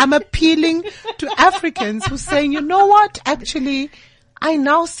know. So I'm appealing to Africans who are saying, you know what? Actually, I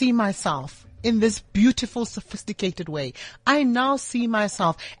now see myself in this beautiful, sophisticated way. I now see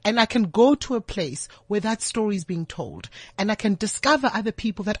myself, and I can go to a place where that story is being told, and I can discover other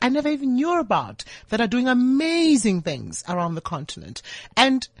people that I never even knew about that are doing amazing things around the continent.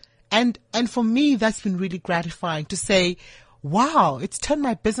 And for me, that's been really gratifying to say, wow, it's turned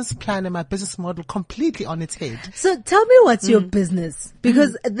my business plan and my business model completely on its head. So tell me, what's your business?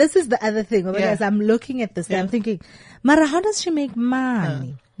 Because this is the other thing. As I'm looking at this, I'm thinking, Mara, how does she make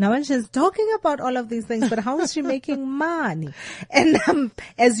money? Now, she's talking about all of these things, but how is she making money? And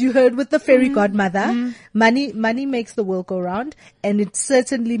as you heard with the fairy godmother, money makes the world go round, and it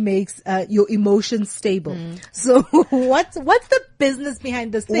certainly makes your emotions stable. So what's the business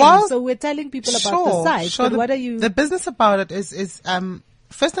behind this thing? Well, so we're telling people about the site, but what are you... The business about it is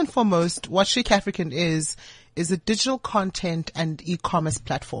first and foremost, what Chic African is is a digital content and e-commerce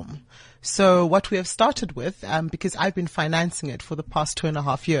platform. So what we have started with, because I've been financing it for the past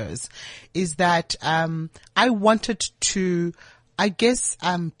 2.5 years, is that I wanted to, I guess,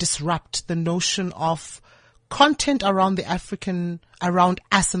 disrupt the notion of content around around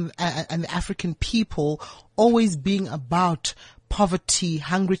us and the African people always being about poverty,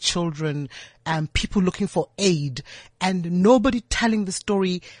 hungry children, people looking for aid, and nobody telling the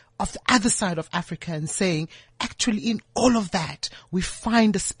story of the other side of Africa and saying, actually, in all of that, we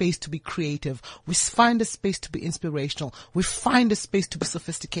find a space to be creative. We find a space to be inspirational. We find a space to be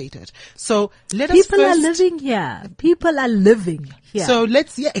sophisticated. So People are living here. People are living here. So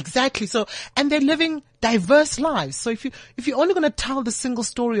exactly. So, and they're living diverse lives. So if you're only going to tell the single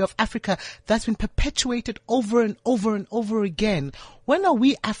story of Africa that's been perpetuated over and over and over again, when are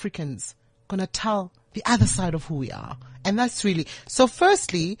we Africans going to tell the other side of who we are? And that's really, so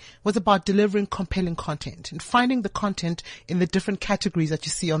firstly was about delivering compelling content and finding the content in the different categories that you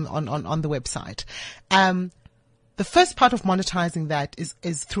see on the website. The first part of monetizing that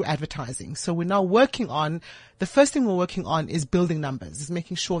is through advertising. So we're now the first thing we're working on is building numbers, is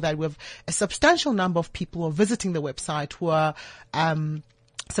making sure that we have a substantial number of people who are visiting the website, who are,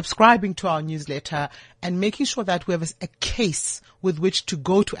 subscribing to our newsletter, and making sure that we have a case with which to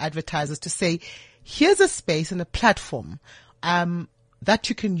go to advertisers to say, here's a space and a platform that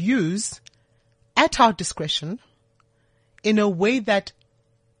you can use at our discretion in a way that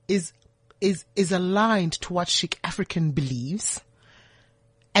is aligned to what Chic African believes.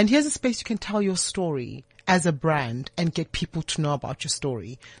 And here's a space you can tell your story as a brand and get people to know about your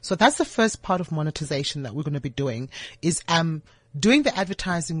story. So that's the first part of monetization that we're going to be doing, is doing the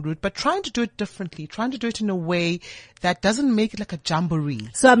advertising route, but trying to do it differently, trying to do it in a way that doesn't make it like a jamboree.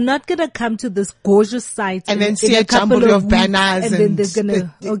 So I'm not going to come to this gorgeous site and then see a jamboree of banners, and then there's going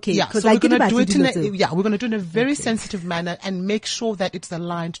to, okay. Yeah, so we're going to do it we're going to do it in a very sensitive manner and make sure that it's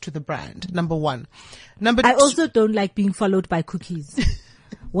aligned to the brand. Number one. I also don't like being followed by cookies.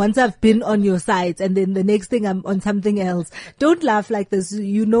 Once I've been on your site and then the next thing I'm on something else. Don't laugh like this.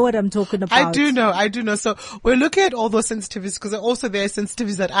 You know what I'm talking about. I do know. So we're looking at all those sensitivities, because also there are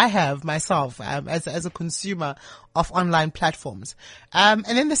sensitivities that I have myself, as a consumer of online platforms. And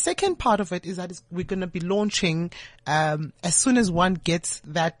then the second part of it is that we're going to be launching, as soon as one gets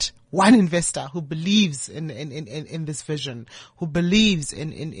that one investor who believes in this vision, who believes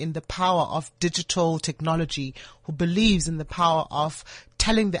in the power of digital technology, who believes in the power of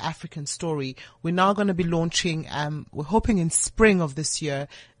telling the African story. We're now going to be launching, we're hoping in spring of this year,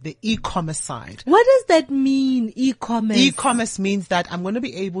 the e-commerce side. What does that mean, e-commerce? E-commerce means that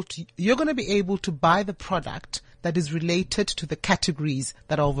you're going to be able to buy the product that is related to the categories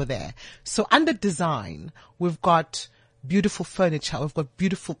that are over there. So under design, we've got beautiful furniture, we've got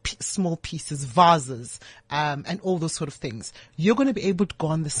beautiful small pieces, vases, and all those sort of things. You're going to be able to go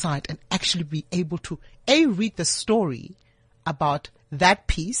on the site and actually be able to read the story about that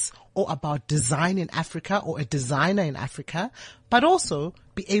piece or about design in Africa or a designer in Africa, but also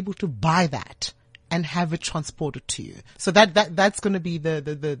be able to buy that and have it transported to you. So that's going to be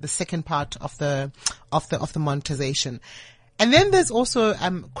the second part of the monetization. And then there's also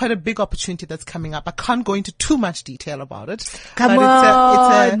quite a big opportunity that's coming up. I can't go into too much detail about it.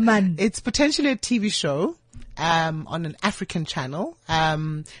 Man. It's potentially a TV show on an African channel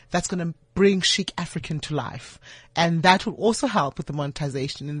that's going to bring Chic African to life. And that will also help with the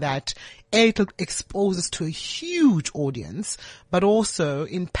monetization in that it'll expose us to a huge audience, but also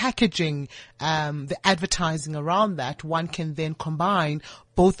in packaging the advertising around that, one can then combine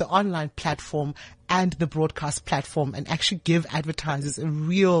both the online platform and the broadcast platform and actually give advertisers a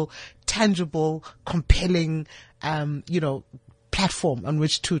real, tangible, compelling, platform on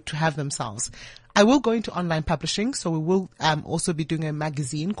which to have themselves. I will go into online publishing, so we will also be doing a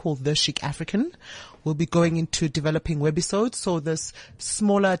magazine called The Chic African. We'll be going into developing webisodes, so this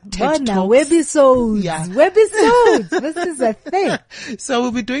smaller TED Talks. Webisodes. Yeah. Webisodes. This is a thing. So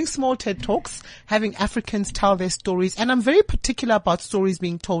we'll be doing small TED Talks, having Africans tell their stories. And I'm very particular about stories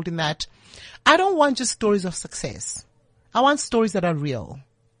being told in that I don't want just stories of success. I want stories that are real.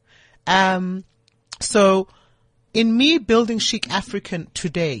 So in me building Chic African to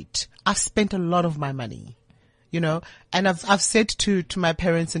date, I've spent a lot of my money, and I've said to my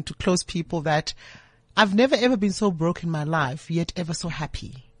parents and to close people that I've never ever been so broke in my life, yet ever so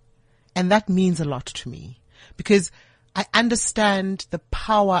happy. And that means a lot to me because I understand the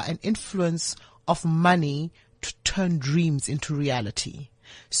power and influence of money to turn dreams into reality.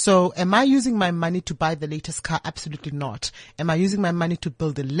 So am I using my money to buy the latest car? Absolutely not. Am I using my money to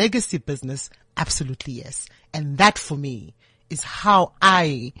build a legacy business? Absolutely yes. And that for me is how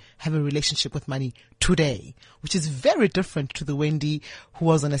I have a relationship with money today, which is very different to the Wendy who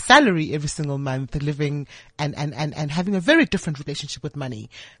was on a salary every single month, living and having a very different relationship with money.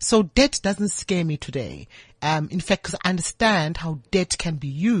 So debt doesn't scare me today. In fact, because I understand how debt can be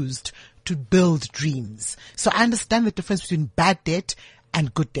used to build dreams. So I understand the difference between bad debt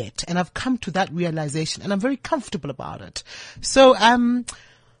and good debt. And I've come to that realization and I'm very comfortable about it. So,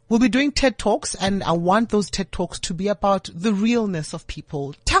 we'll be doing TED Talks, and I want those TED Talks to be about the realness of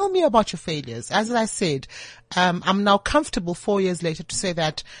people. Tell me about your failures. As I said, I'm now comfortable 4 years later to say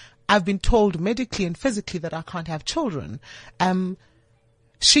that I've been told medically and physically that I can't have children.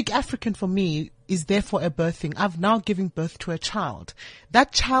 Chic African for me is therefore a birthing. I've now given birth to a child.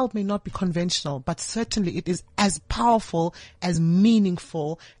 That child may not be conventional, but certainly it is as powerful, as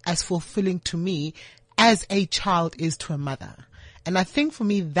meaningful, as fulfilling to me as a child is to a mother. And I think for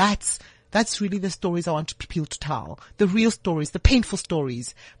me, that's really the stories I want people to tell. The real stories, the painful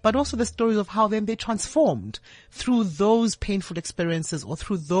stories, but also the stories of how then they transformed through those painful experiences or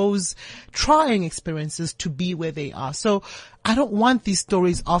through those trying experiences to be where they are. So I don't want these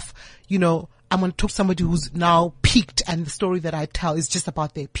stories of, I'm going to talk to somebody who's now peaked and the story that I tell is just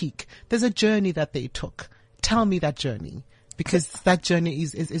about their peak. There's a journey that they took. Tell me that journey. Because that journey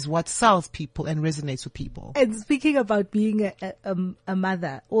is what sells people and resonates with people. And speaking about being a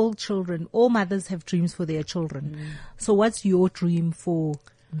mother, all mothers have dreams for their children. So what's your dream for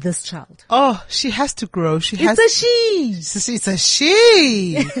this child? Oh, she has to grow. It's a she. It's a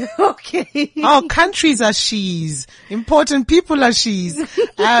she. Okay. Oh, countries are she's. Important people are she's.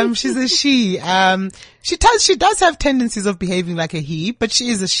 She's a she. She does have tendencies of behaving like a he, but she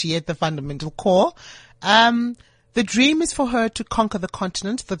is a she at the fundamental core. The dream is for her to conquer the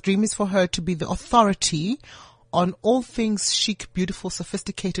continent. The dream is for her to be the authority on all things chic, beautiful,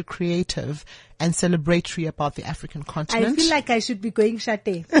 sophisticated, creative, and celebratory about the African continent. I feel like I should be going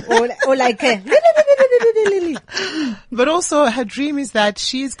Shate or like But also her dream is that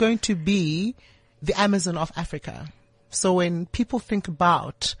she is going to be the Amazon of Africa. So when people think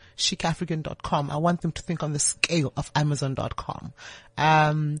about chicafrican.com, I want them to think on the scale of Amazon.com.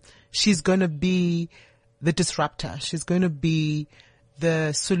 She's going to be the disruptor. She's going to be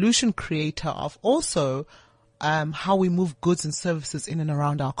the solution creator of also how we move goods and services in and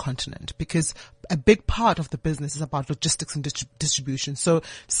around our continent, because a big part of the business is about logistics and distribution. So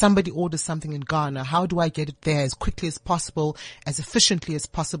somebody orders something in Ghana. How do I get it there as quickly as possible, as efficiently as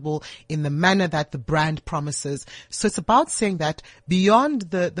possible, in the manner that the brand promises? So it's about saying that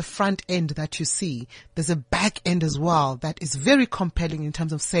beyond the front end that you see, there's a back end as well that is very compelling in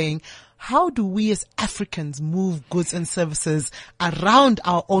terms of saying, how do we as Africans move goods and services around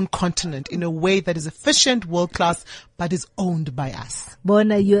our own continent in a way that is efficient, world class, but is owned by us?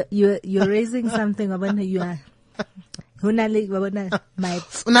 Bona, you're raising something. Bona, you are. My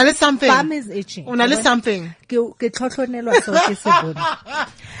something. Farm is itching. Something. Because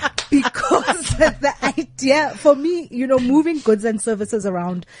the idea for me, moving goods and services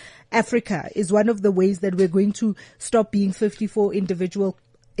around Africa is one of the ways that we're going to stop being 54 individual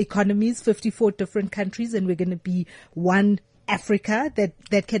economies, 54 different countries, and we're going to be one Africa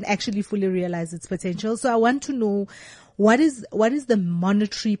that can actually fully realize its potential. So I want to know what is the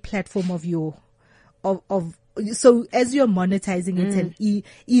monetary platform of so as you're monetizing it an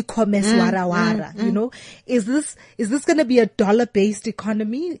e-commerce warawara, is this going to be a dollar-based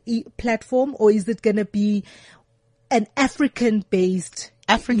economy platform, or is it going to be an African-based?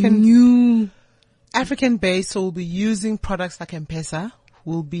 African-based, so we'll be using products like M-Pesa.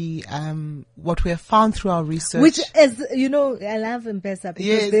 Will be what we have found through our research. Which is, I love M-Pesa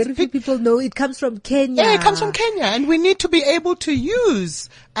because very few people know it comes from Kenya. Yeah, it comes from Kenya, and we need to be able to use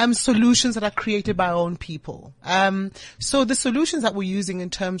solutions that are created by our own people. So the solutions that we're using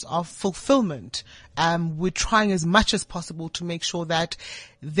in terms of fulfillment, we're trying as much as possible to make sure that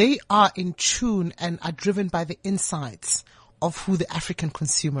they are in tune and are driven by the insights of who the African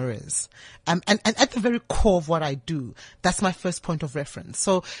consumer is. And at the very core of what I do, that's my first point of reference.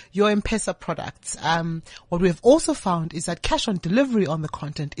 So your M-Pesa products, what we have also found is that cash on delivery on the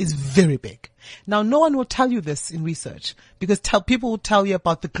continent is very big. Now, no one will tell you this in research because people will tell you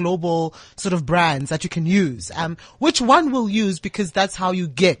about the global sort of brands that you can use, which one will use because that's how you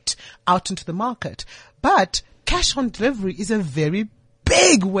get out into the market. But cash on delivery is a very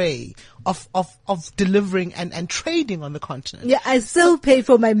big way of delivering and trading on the continent. Yeah, I still pay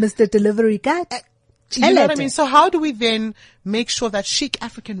for my Mr. Delivery card. You know what I mean? So how do we then make sure that Chic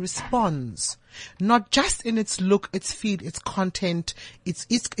African responds, not just in its look, its feed, its content, its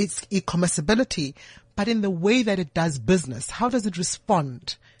e-commerceability, but in the way that it does business? How does it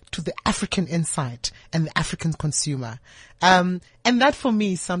respond to the African insight and the African consumer. And that for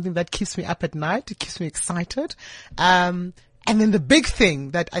me is something that keeps me up at night. It keeps me excited. And then the big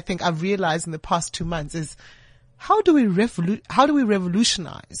thing that I think I've realized in the past 2 months is how do we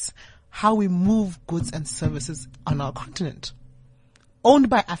revolutionize how we move goods and services on our continent? Owned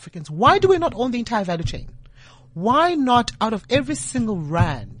by Africans. Why do we not own the entire value chain? Why not, out of every single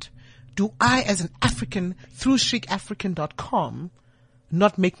rand, do I as an African through chicafrican.com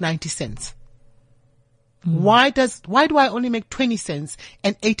not make 90 cents? Why do I only make 20 cents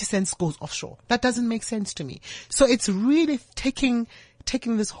and 80 cents goes offshore? That doesn't make sense to me. So it's really taking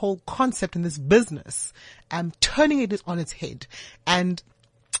this whole concept and this business and turning it on its head and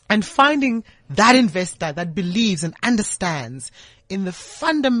finding that investor that believes and understands in the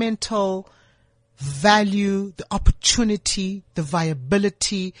fundamental value, the opportunity, the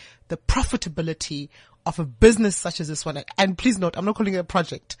viability, the profitability of a business such as this one. And please note, I'm not calling it a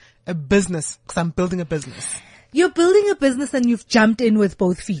project, a business, because I'm building a business. You're building a business and you've jumped in with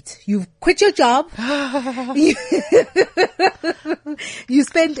both feet. You've quit your job.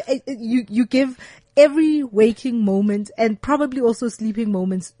 You give every waking moment and probably also sleeping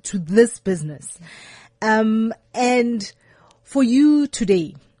moments to this business. And for you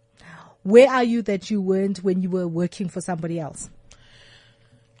today, where are you that you weren't when you were working for somebody else?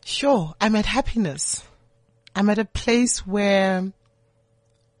 Sure. I'm at happiness. I'm at a place where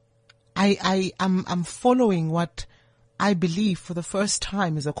I'm following what I believe for the first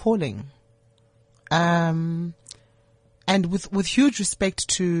time is a calling. And with huge respect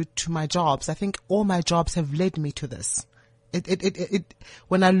to my jobs, I think all my jobs have led me to this.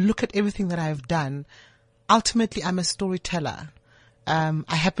 When I look at everything that I have done, ultimately I'm a storyteller.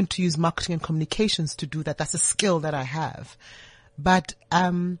 I happen to use marketing and communications to do that. That's a skill that I have. But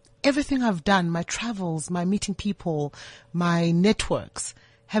everything I've done, my travels, my meeting people, my networks,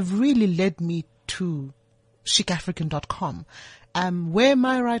 have really led me to chicafrican.com. Where am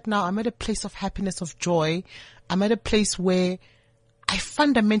I right now? I'm at a place of happiness, of joy. I'm at a place where I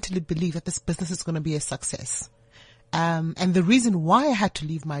fundamentally believe that this business is going to be a success. And the reason why I had to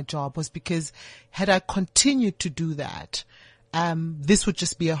leave my job was because had I continued to do that, this would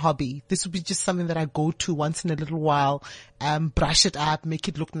just be a hobby. This would be just something that I go to once in a little while, brush it up, make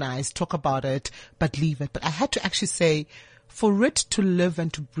it look nice, talk about it, but leave it. But I had to actually say, for it to live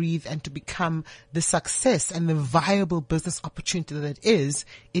and to breathe and to become the success and the viable business opportunity that it is,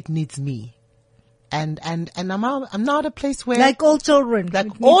 it needs me. And I'm now at a place where, like all children,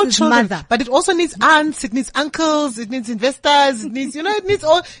 mother. But it also needs aunts, it needs uncles, it needs investors, it needs, it needs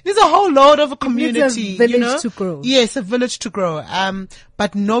a whole load of a community. It needs a village to grow. Yes, a village to grow.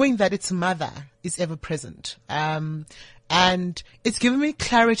 But knowing that its mother is ever present. And it's given me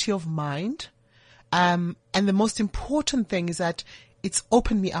clarity of mind. And the most important thing is that it's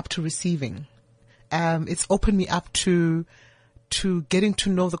opened me up to receiving. It's opened me up to getting to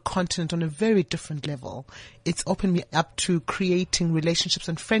know the continent on a very different level. It's opened me up to creating relationships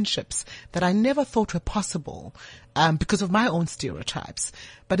and friendships that I never thought were possible, because of my own stereotypes.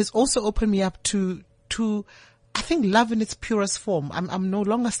 But it's also opened me up to, I think, love in its purest form. I'm no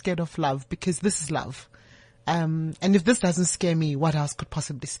longer scared of love because this is love. And if this doesn't scare me, what else could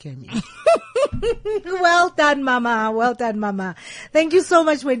possibly scare me? Well done, Mama. Well done, Mama. Thank you so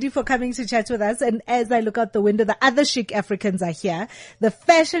much, Wendy, for coming to chat with us. And as I look out the window, the other chic Africans are here. The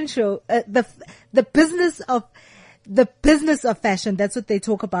fashion show, the business of fashion. That's what they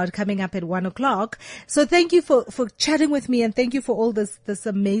talk about coming up at 1:00. So thank you for chatting with me, and thank you for all this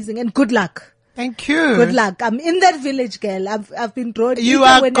amazing, and good luck. Thank you. Good luck. I'm in that village, girl. I've been drawn. You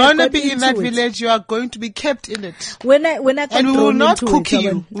are going to be in that village. You are going to be kept in it. When I and we will not cook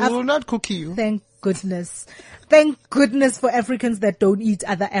you. We will not cook you. Thank goodness. Thank goodness for Africans that don't eat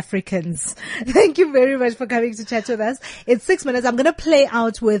other Africans. Thank you very much for coming to chat with us. It's 6 minutes. I'm going to play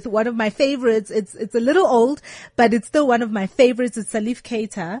out with one of my favorites. It's a little old, but it's still one of my favorites. It's Salif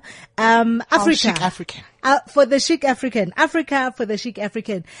Keita. Africa. Chic African. For the chic African. Africa for the chic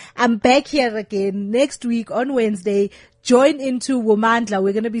African. I'm back here again next week on Wednesday. Join into Womandla.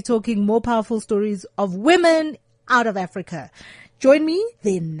 We're going to be talking more powerful stories of women out of Africa. Join me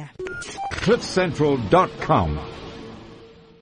then. CliffCentral.com